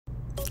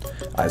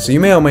Alright, so you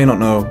may or may not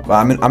know, but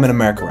I'm in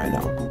America right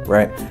now,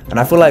 right? And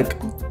I feel like,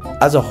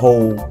 as a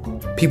whole,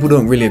 people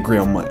don't really agree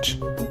on much.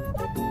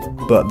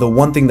 But the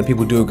one thing that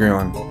people do agree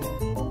on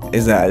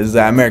is that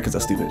Americans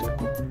are stupid,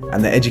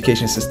 and the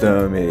education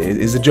system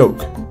is a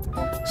joke.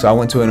 So I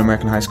went to an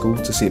American high school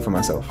to see it for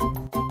myself.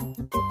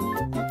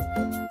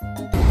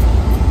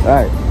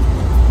 Alright,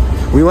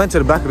 we went to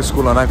the back of the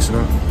school on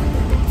accident,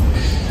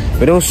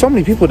 but there was so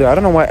many people there. I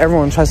don't know why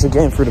everyone tries to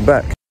get in through the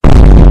back.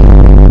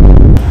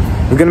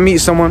 We're gonna meet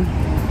someone,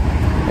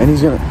 and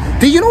he's gonna...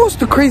 Dude, you know what's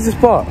the craziest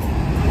part?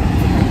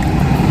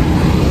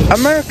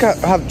 America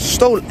have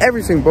stole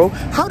everything, bro.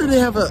 How do they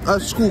have a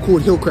school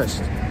called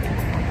Hillcrest?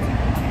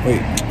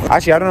 Wait,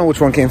 actually, I don't know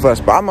which one came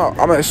first, but I'm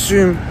gonna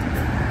assume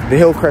the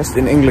Hillcrest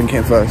in England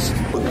came first.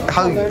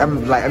 How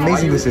like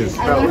amazing this is.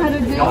 Y'all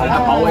don't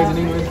have hallways in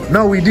England?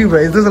 No, we do,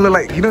 but it doesn't look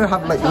like, you don't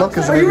have like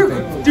lockers and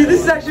everything. Dude,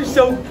 this is actually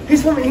so...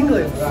 He's from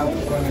England.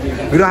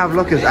 We don't have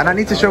lockers, and I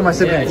need to show my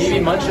siblings.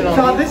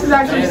 God, this is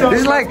actually so...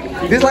 This is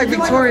like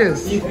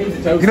Victoria's.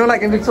 You know,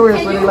 like in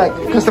Victoria's when they like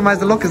customize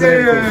the lockers and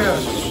everything. Yeah.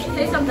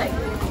 Say something.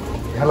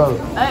 Hello.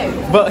 Hey.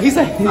 But he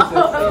said...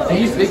 Are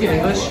you speaking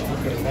English?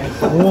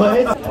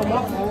 What?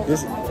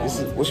 This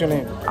is, what's your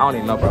name? I don't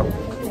even know, bro.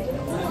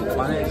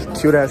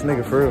 Cute ass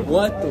nigga, for real.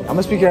 What? I'm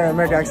gonna speak your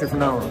American accent from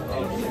now on.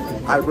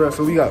 Alright, bro,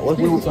 so we got, what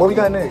we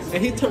got next?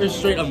 And he turned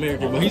straight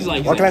American, but he's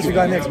like... What class we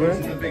got next, bro?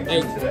 Hey.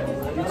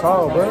 You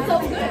tall, bro.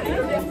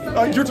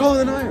 You're taller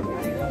than I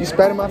am. You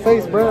spat in my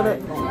face, bro.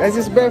 That's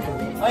just bad.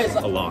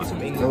 A lot.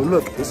 No,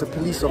 look, it's a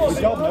police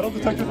officer. Y'all metal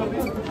detectors?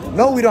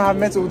 No, we don't have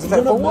metal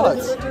detectors. For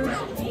what?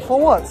 For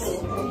what?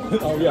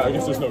 Oh yeah, I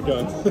guess there's no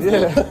guns.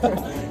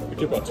 Yeah. We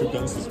kid brought 2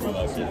 guns to school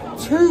last year.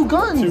 2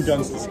 guns? 2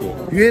 guns to school.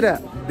 You hear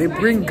that? They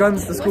bring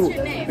guns to school.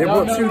 They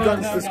brought 2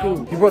 guns to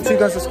school. He brought 2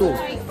 guns to school.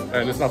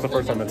 And it's not the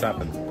first time it's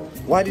happened.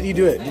 Why did he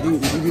do it?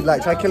 Did he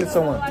like try killing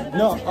someone?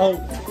 No,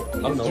 I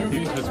don't know.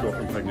 He got his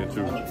girlfriend pregnant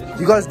too.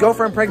 You got his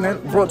girlfriend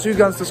pregnant, brought 2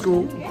 guns to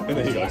school. And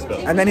then he got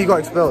expelled. And then he got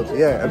expelled.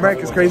 Yeah,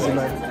 America's crazy,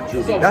 man.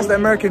 That's the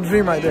American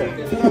dream right there.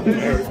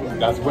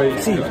 That's way...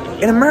 See,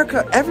 in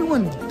America,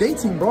 everyone's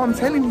dating, bro. I'm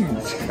telling you.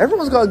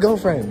 Everyone's got a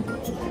girlfriend.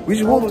 We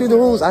just walk through the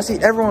rules. I see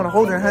everyone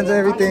holding their hands and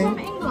everything.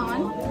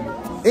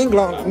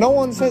 England. No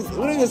one says... We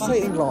don't even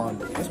say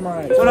England. It's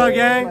my... What up,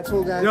 gang? My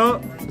tour guy.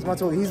 Yo. It's my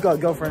tour. He's got a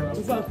girlfriend.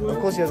 Of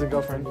course he has a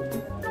girlfriend.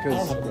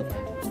 Because...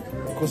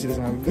 Of course he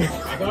doesn't have a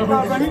girlfriend.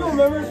 Bro, you don't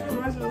remember?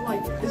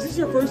 Like, is this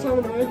your first time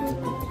in America?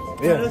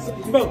 Yeah.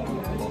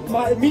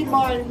 Bro, meet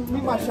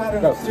my shadow.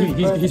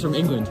 No, he's from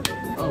England.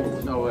 Oh,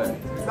 no way.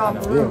 Yeah.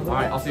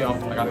 Alright, I'll see y'all.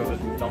 I gotta go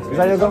to... Is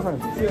that your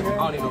girlfriend? I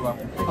don't even know, bro.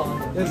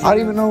 I don't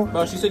even know.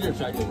 Bro, she said you're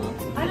attractive, bro.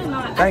 I did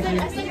not. Thank you.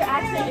 I said your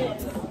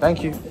accent is.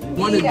 Thank you.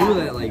 Want to do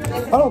that, like...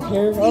 I don't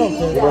care.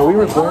 Bro, we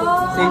record.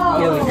 See?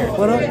 Yeah, like here.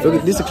 What up?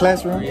 Look, this is a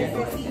classroom. Ooh,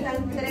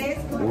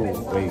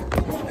 wait. You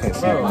can't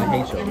see Bro, I it.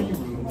 hate you.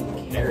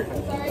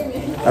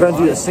 I don't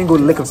do a single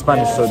lick of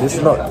Spanish, so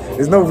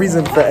there's no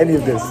reason for any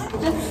of this.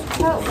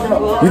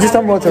 You just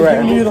tell me what to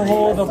write. You need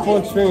the full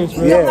experience,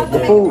 bro. Yeah, the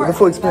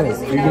full experience.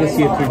 You're gonna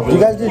see it through. You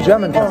guys do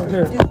German?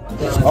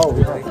 Oh,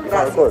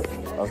 record.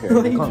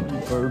 Okay, come.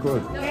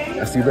 Record.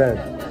 That's too bad.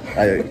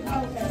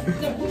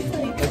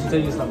 Let's tell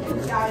you something.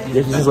 Yeah,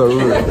 this is so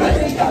rude.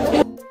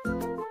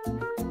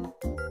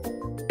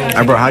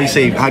 Alright, bro, how do you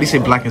say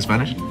black in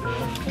Spanish?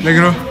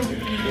 Negro.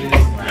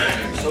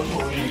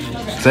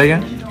 Say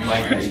again.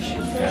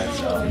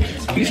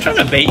 He's trying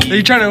to bait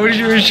you. What are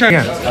you trying?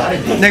 Yeah.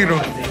 Negro.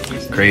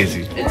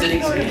 Crazy.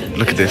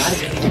 Look at this.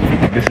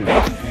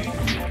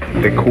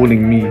 They're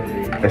calling me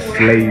a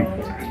slave.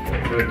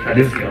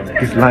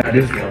 This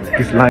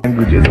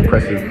language is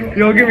oppressive.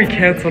 You'll get me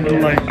canceled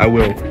in like I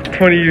will.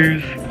 20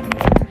 years.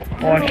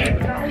 Watch.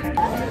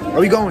 Where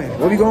we going?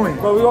 Where we going?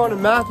 Bro, we're going to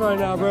math right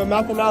now, bro.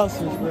 Math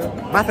analysis, bro.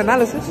 Math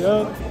analysis?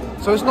 Yeah.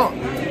 So it's not.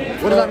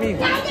 What does that mean?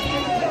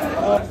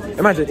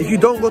 Imagine, if you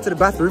don't go to the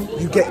bathroom,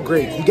 you get a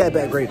grade. You get a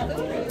better grade.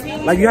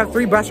 Like you have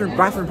 3 bathroom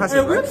passes.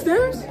 Hey, we're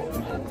upstairs?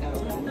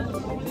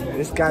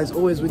 This guy's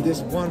always with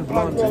this one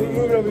blonde to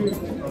me.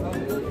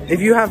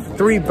 If you have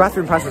 3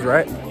 bathroom passes,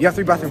 right? You have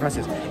 3 bathroom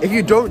passes. If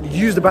you don't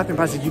use the bathroom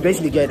passes, you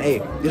basically get an A.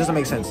 It doesn't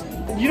make sense.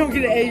 You don't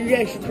get an A, you get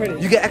extra credit.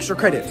 You get extra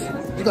credits.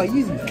 You got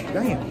easy.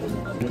 Damn.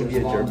 You can be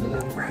a jerk.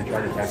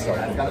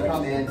 Gotta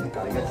come in,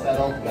 gotta get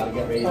settled, gotta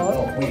get ready to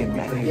go. We can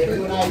give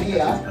you an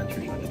idea.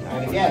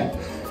 And again,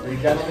 3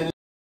 gentlemen.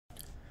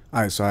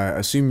 Alright, so I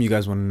assume you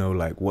guys want to know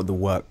like what the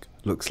work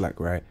looks like,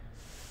 right?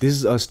 This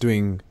is us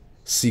doing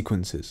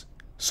sequences.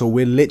 So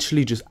we're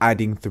literally just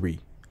adding 3.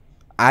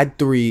 Add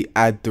 3,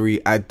 add 3,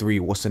 add 3.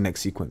 What's the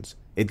next sequence?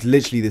 It's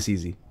literally this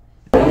easy.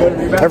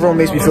 Everyone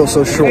makes me feel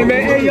so short. Hey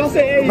man, hey, y'all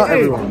say, hey, not hey,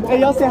 everyone. Hey,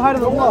 y'all say hi to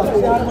the wall.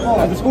 Say hi to the wall.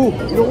 At the school.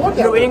 You don't want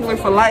that. You know English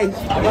for life.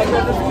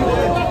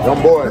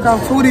 Young boy. Look how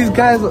cool these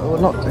guys are. Well,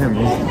 not him.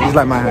 He's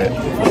like my height.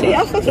 See,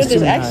 I fuck with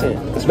this accent.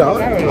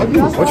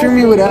 What you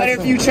mean with that? But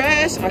if you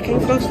trash, I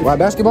can't fuck with you. Why,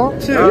 basketball?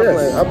 Sure.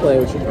 Yes. I'll play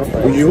with you.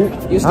 Will you?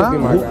 You still be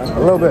my guy. A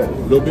little bit.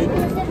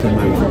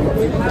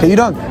 Okay, you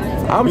done?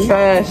 I'm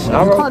trash.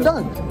 I'm not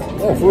done.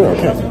 Oh, for real.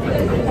 Okay.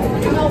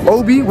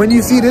 Obi, when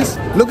you see this,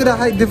 look at the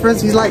height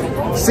difference. He's like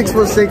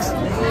 6'6".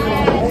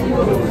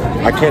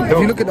 I can't If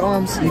you look at the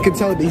arms, you can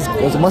tell he's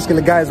a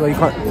muscular guy as well. You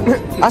can't.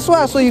 I swear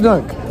I saw you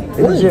dunk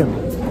in the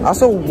gym. I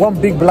saw one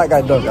big black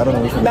guy dunk. I don't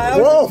know which one.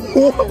 Whoa!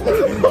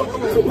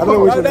 I don't know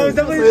which one. That was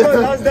definitely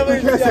fun. That was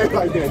definitely fun. You can't say it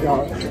like that,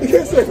 dog. You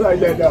can't say it like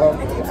that, dog.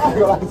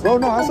 Oh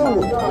no, I saw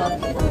one.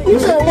 You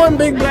said one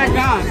big black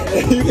guy.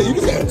 You can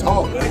say it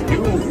tall. You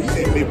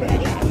say big black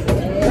guy.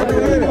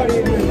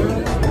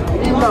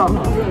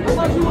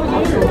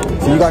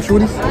 So you got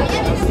shorties?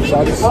 I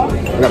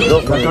got a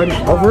girlfriend.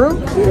 Oh, for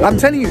real? I'm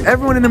telling you,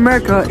 everyone in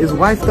America is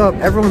wifed up.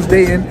 Everyone's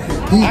dating.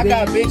 I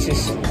got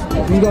bitches.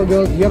 You got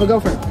girls. You have a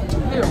girlfriend?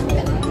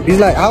 He's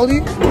like, how old are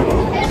you?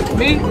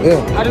 Me?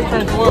 Yeah. I just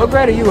turned 12. What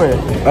grade are you in?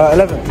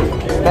 11.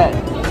 Bet.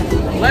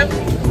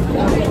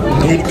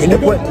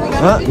 11? What?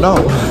 Huh? No.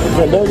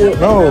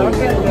 No.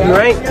 You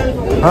ranked?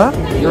 Huh?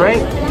 You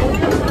ranked?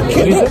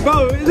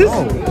 Bro, is this?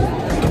 No.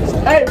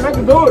 Hey, make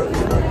the door.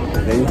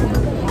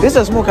 This is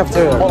a small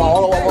cafeteria. Hey,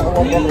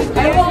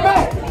 what's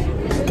back?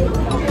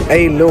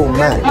 Hey, Lil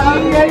Mac.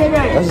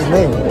 Yeah. That's his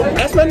name.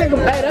 That's my nigga.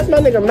 Hey, that's my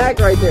nigga Mac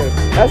right there.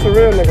 That's a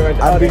real nigga right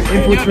there. I've been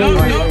infiltrated.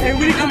 Hey,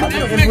 when he come up, No.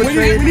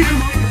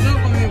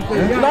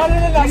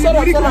 Shut up.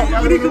 When he come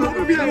up,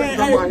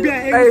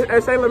 hey,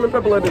 say lemon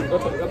pepper like this.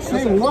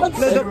 Say what?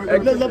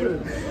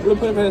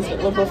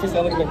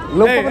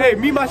 Hey,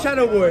 meet my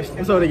shadow boys.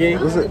 What's up, the game?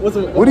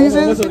 What do you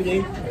say? What's up, the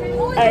game?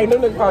 Hey,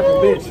 them niggas called you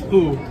bitch.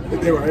 Who?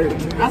 They were here.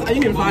 You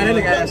need to find that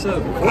nigga ass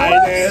up.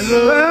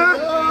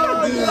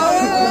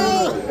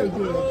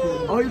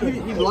 Oh,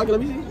 he's blocked. Let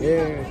me see.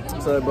 Yeah.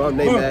 So, bro, I'm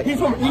Nate back. He's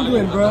from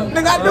England, bro.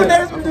 Nigga, I do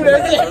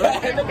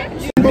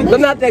that. They're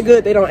not that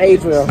good. They don't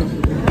age well.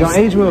 They don't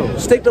age well.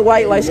 Stick to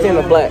white, light skin,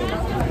 or black.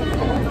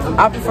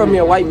 I prefer me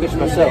a white bitch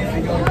myself.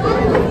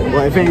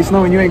 Well, if it ain't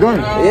snowing, you ain't going.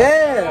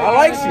 Yeah, I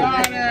like you.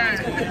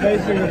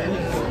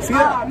 See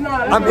that?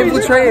 I'm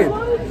infiltrated.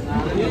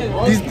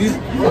 These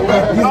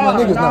my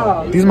niggas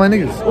now. These my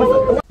niggas.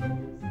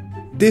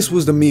 This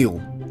was the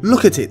meal.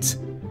 Look at it.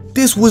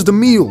 This was the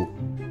meal.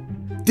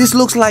 This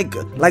looks like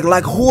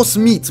horse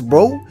meat,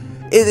 bro.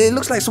 It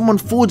looks like someone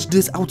forged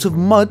this out of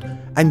mud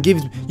and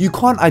gave. You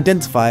can't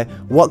identify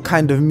what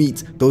kind of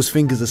meat those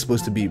fingers are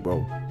supposed to be,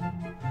 bro.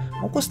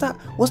 What's that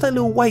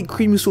little white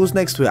creamy sauce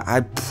next to it?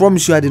 I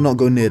promise you I did not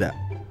go near that.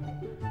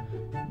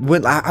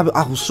 When I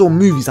saw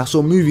movies,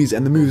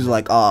 and the movies were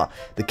like,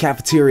 the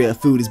cafeteria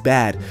food is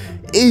bad.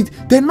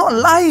 They're not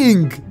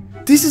lying.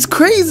 This is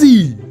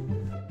crazy.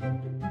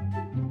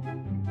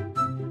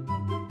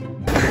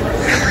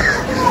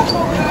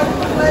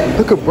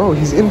 Look at bro,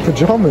 he's in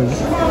pajamas.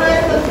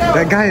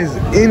 That guy is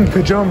in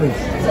pajamas.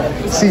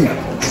 See,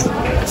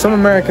 some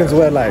Americans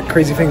wear like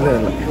crazy things,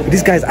 but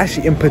this guy's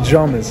actually in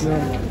pajamas.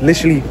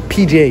 Literally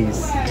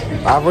PJs.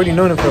 I've already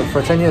known him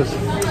for 10 years.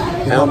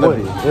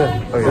 Elnaby. Yeah.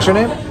 Oh, yeah. What's your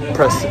name?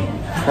 Preston.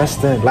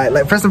 Preston.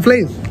 Like Preston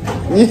Plays.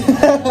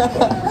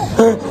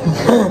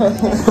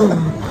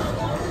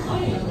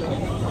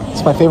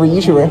 It's my favorite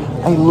YouTuber.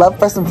 I love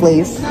Preston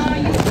Plays.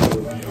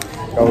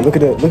 Oh, look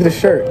at the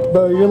shirt.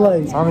 Bro, you're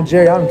like, Tom and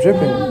Jerry, I'm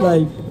dripping.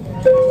 like,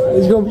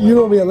 you're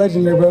gonna be a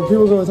legend there, bro.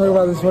 People gonna talk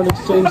about this one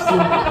exchange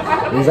student.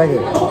 Exactly.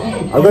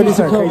 I'm gonna do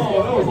something crazy.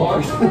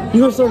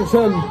 You're gonna start a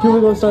trend. People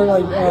are gonna start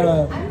like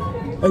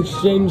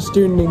exchange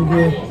studenting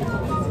here.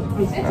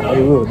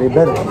 They will. They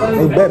better.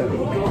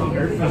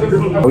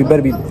 We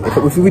better be.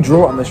 If we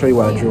draw, I'm gonna show you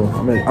what I draw.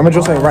 I'm gonna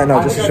draw something right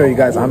now just to show you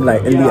guys I'm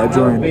like elite at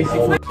drawing.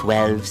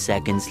 12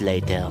 seconds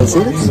later. You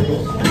see this?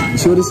 You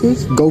see what this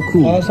is?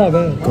 Goku. Oh, that's not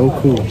bad.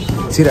 Goku.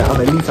 See that?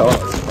 I'm elite at art.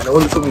 And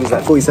all it took me was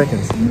like 40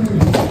 seconds.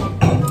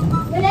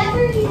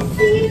 Whenever you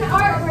see an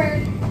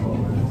artwork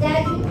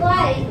that you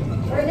like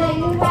or that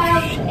you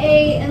have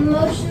an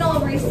emotional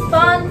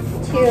response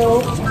to,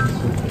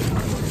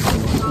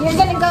 you're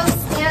gonna go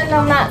stand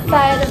on that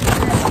side of the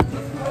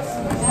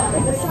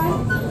room. This side?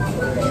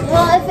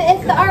 Well,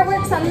 if the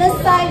artwork's on this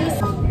side, you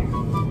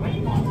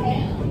okay.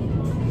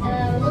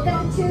 Look at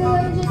the two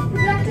images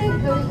projected.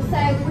 Go to the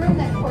side of the room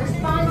that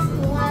corresponds to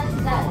the one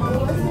that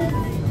elicits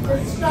the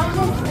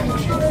strongest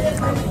intuitive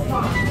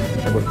response.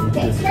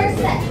 Okay, start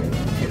set.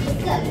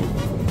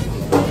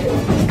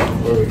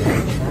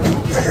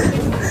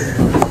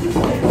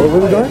 What are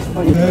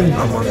we doing?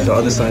 I'm on the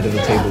other side of the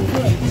table.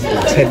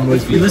 Ted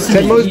Mosby.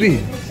 Ted Mosby.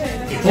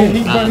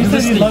 He's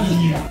listening.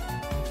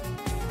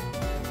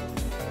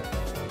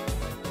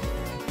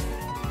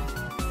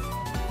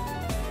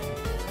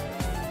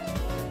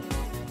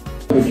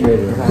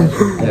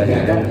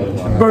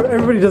 Bro,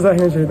 everybody does that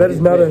handshake. That is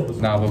not a.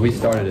 Nah, but we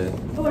started it.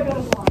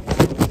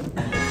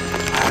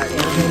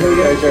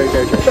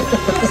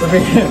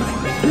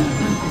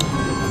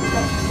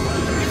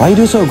 Why you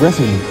do so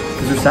aggressively?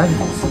 Because we're starting.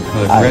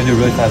 We're gonna do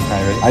really fast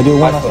now, right? I do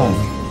one last time.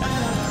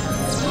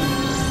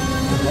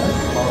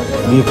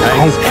 Your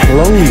eyes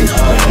closed.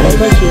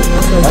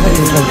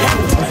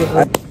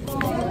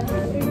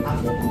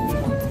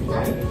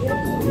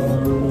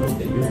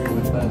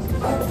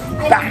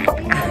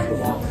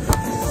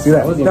 See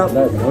that? So, this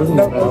is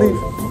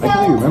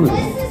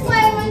what I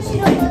want you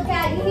to look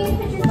at. You need to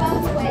put your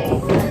thumbs away.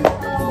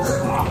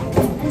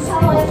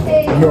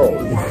 No.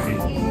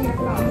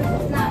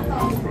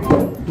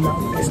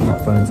 It's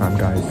not phone time,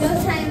 guys. No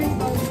time is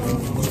phone.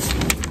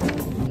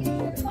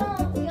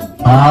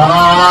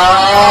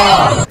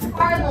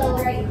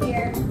 Carlo right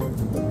here.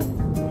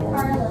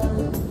 Carlo.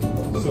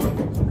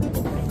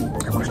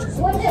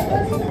 What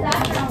does the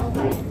background look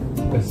like?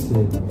 Let's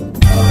see.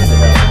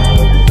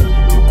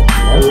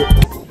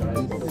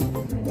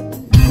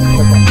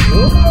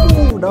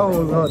 That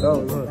was hot.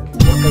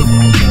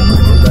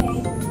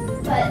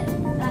 But I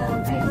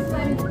just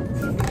wanted to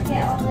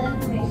get all the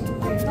information for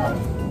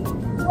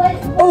you.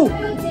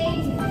 What day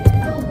do you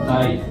still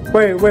go?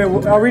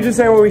 Wait, are we just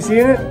saying what we see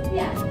in it?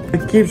 Yeah.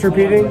 It keeps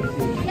repeating?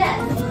 Yes.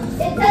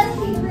 It does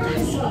keep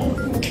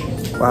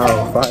repeating.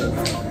 Wow,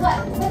 5.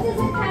 What does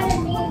it kind of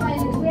mean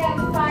when we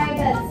have 5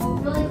 that's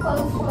really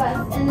close to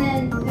us and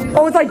then there's...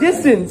 Oh, it's like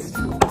distance.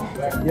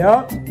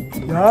 Yup.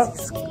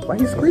 Why are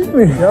you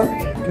screaming? Yup,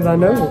 because I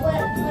know it. What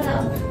else?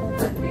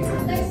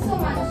 There's so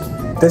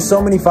much. There's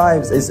so many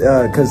 5s. It's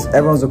because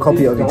everyone's a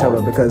copy of each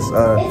other because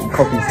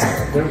copies.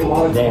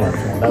 Damn,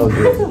 that was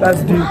good.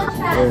 That's deep.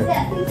 Contrast,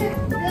 yes, these are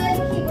good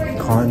keywords.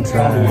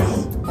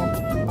 Contrast.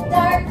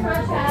 Dark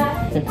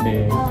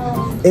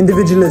contrast.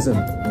 Individualism.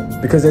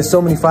 Because there's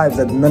so many 5s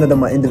that none of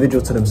them are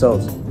individual to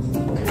themselves.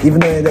 Even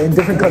though they're in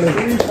different colors.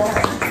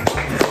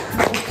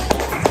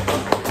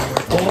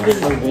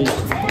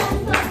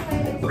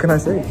 What can I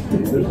say?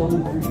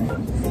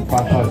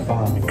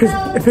 555. Because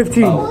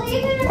 15. Well,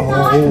 even if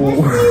not,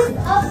 this is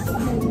up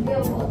something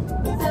beautiful.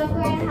 So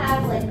we're going to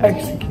have like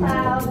rain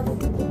clouds.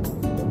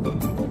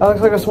 That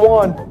looks like a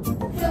swan. So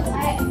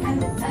I've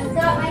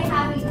got my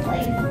happy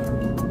place.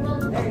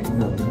 Okay.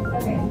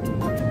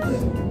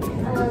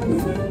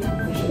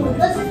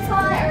 Let's just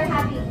call it our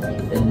happy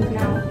place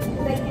now.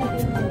 Because I can't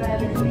do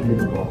forever.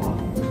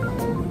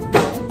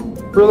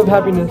 Rule of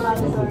happiness.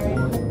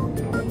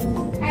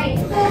 Alright,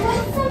 so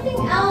what's something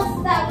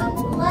else that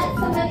would let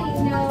somebody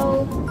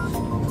know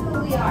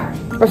who we are?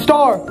 A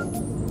star. A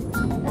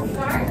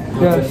star?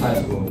 Yes.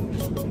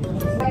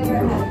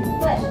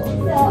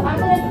 So I'm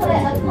gonna put a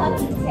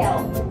puppy tail.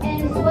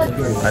 And what?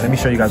 Let me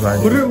show you guys what I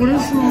did.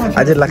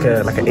 I did like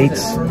an 8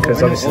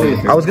 because obviously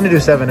I was gonna do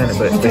 7 in it,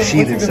 but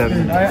she did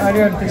 7.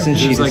 Since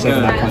she did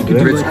 7, I can't do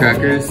it. Ritz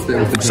crackers.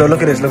 So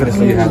look at this. Look,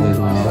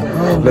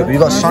 we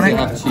got Sonic.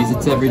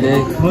 Cheez-Its every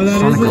day.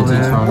 Sonic over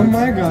there. Oh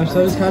my gosh,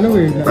 that is kind of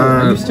weird.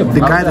 The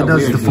guy that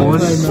does the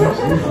force.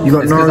 You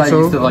got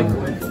Naruto,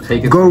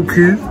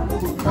 Goku,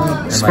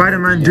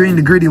 Spider-Man doing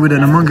the gritty with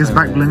an Among Us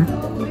back bling.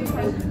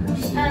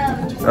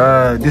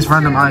 This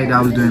random eye that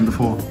I was doing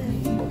before.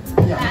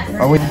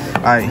 Oh wait,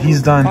 alright,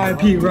 he's done. Alright,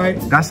 Pete, right?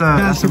 That's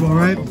basketball,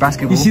 right?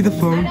 Basketball. You see the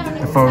phone?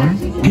 The phone.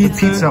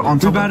 Pizza on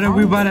top.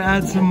 We about to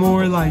add some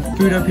more like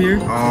food up here.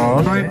 Oh,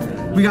 okay.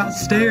 Right? We got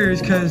stairs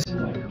because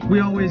we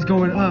always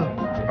going up.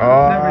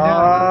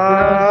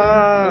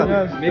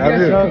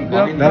 Never down.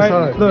 That's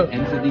hard. Look,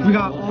 we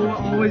got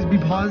always be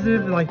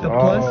positive, like the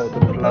plus, the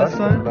plus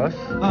sign.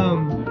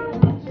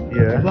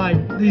 Yeah. Like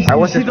you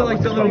see the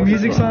like the little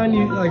music sign.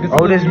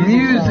 There's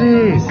music.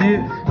 You see it?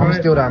 I'm gonna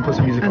steal that and put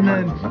some music and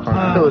on then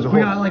mine.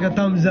 we got like a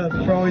thumbs up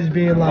for always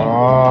being like,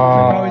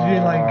 always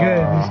being like good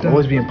and stuff.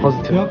 Always being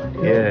positive. Yep.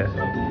 Yeah.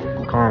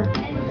 Calm.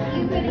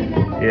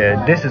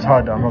 Yeah, this is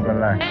hard though, I'm not gonna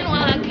lie.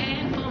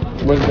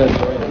 What's that?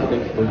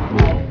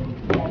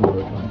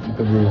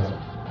 The rules.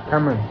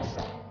 Cameron.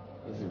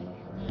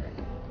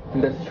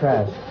 That's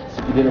trash.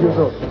 You did it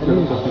wrong. It's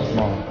too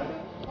small.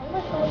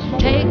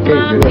 Take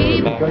my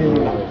people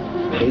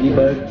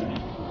Ladybug.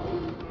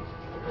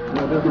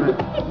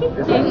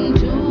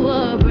 into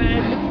a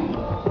brand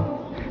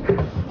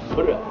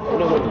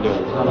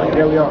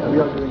Yeah, we are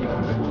doing it.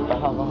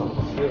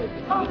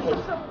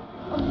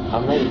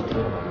 I'm ready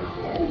to.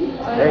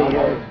 Hey,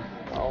 yeah.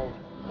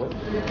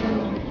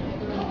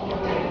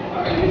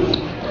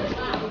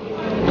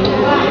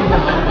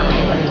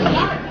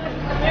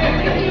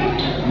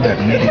 That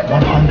made it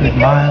 100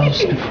 miles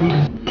to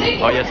freedom.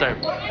 Oh, yes, sir.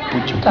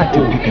 Would you like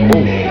to pick a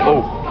new name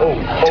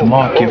to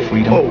mark your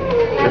freedom?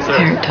 Yes,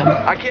 sir.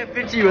 I can't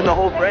fit you in the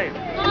whole frame.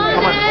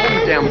 Come on,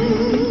 damn.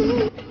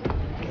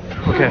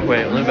 Okay,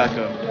 wait, let me back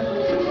up.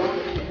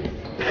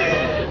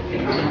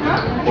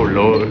 Oh,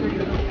 Lord.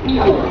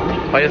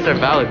 Oh, yes, sir.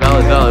 Valid. Go.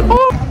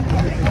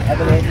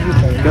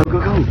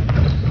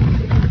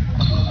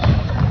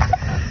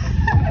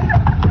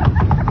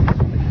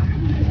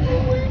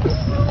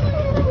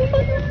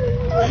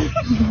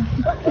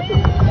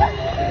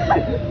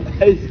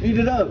 Hey, speed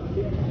it up.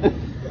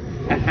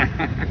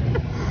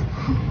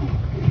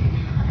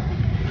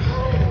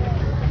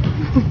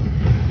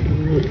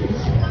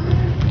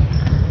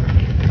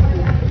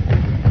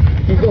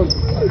 Keep going.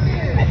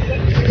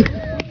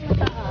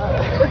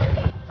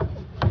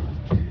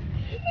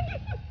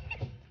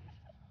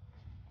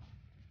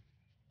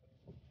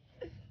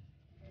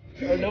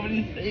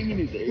 Nobody's saying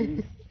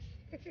anything.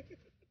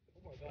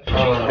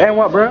 And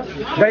what, bro?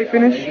 They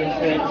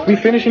finished? We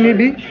finishing it,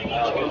 B?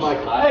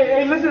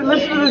 Hey, listen to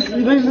this.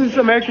 Listen to this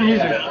American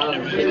music.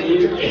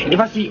 If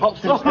I see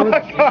oxen, some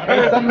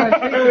man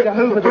says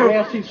Jehovah, the way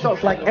I see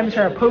socks like M.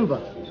 Sharapova.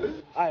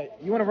 Alright,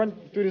 you wanna run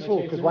through this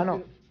hall? Because why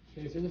not?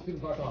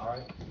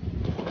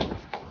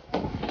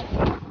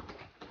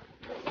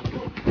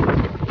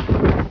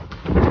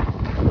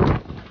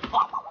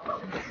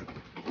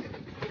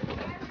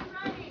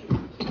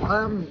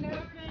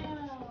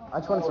 I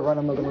just wanted to run,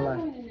 I'm not gonna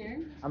lie.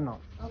 I'm not.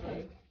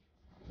 Okay.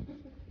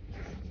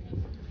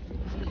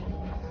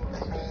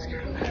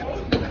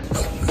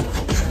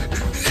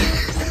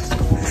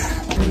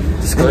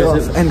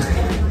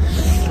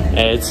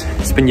 Hey,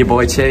 it's been your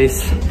boy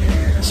Chase.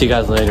 See you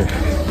guys later.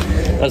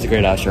 That was a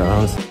great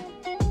outro.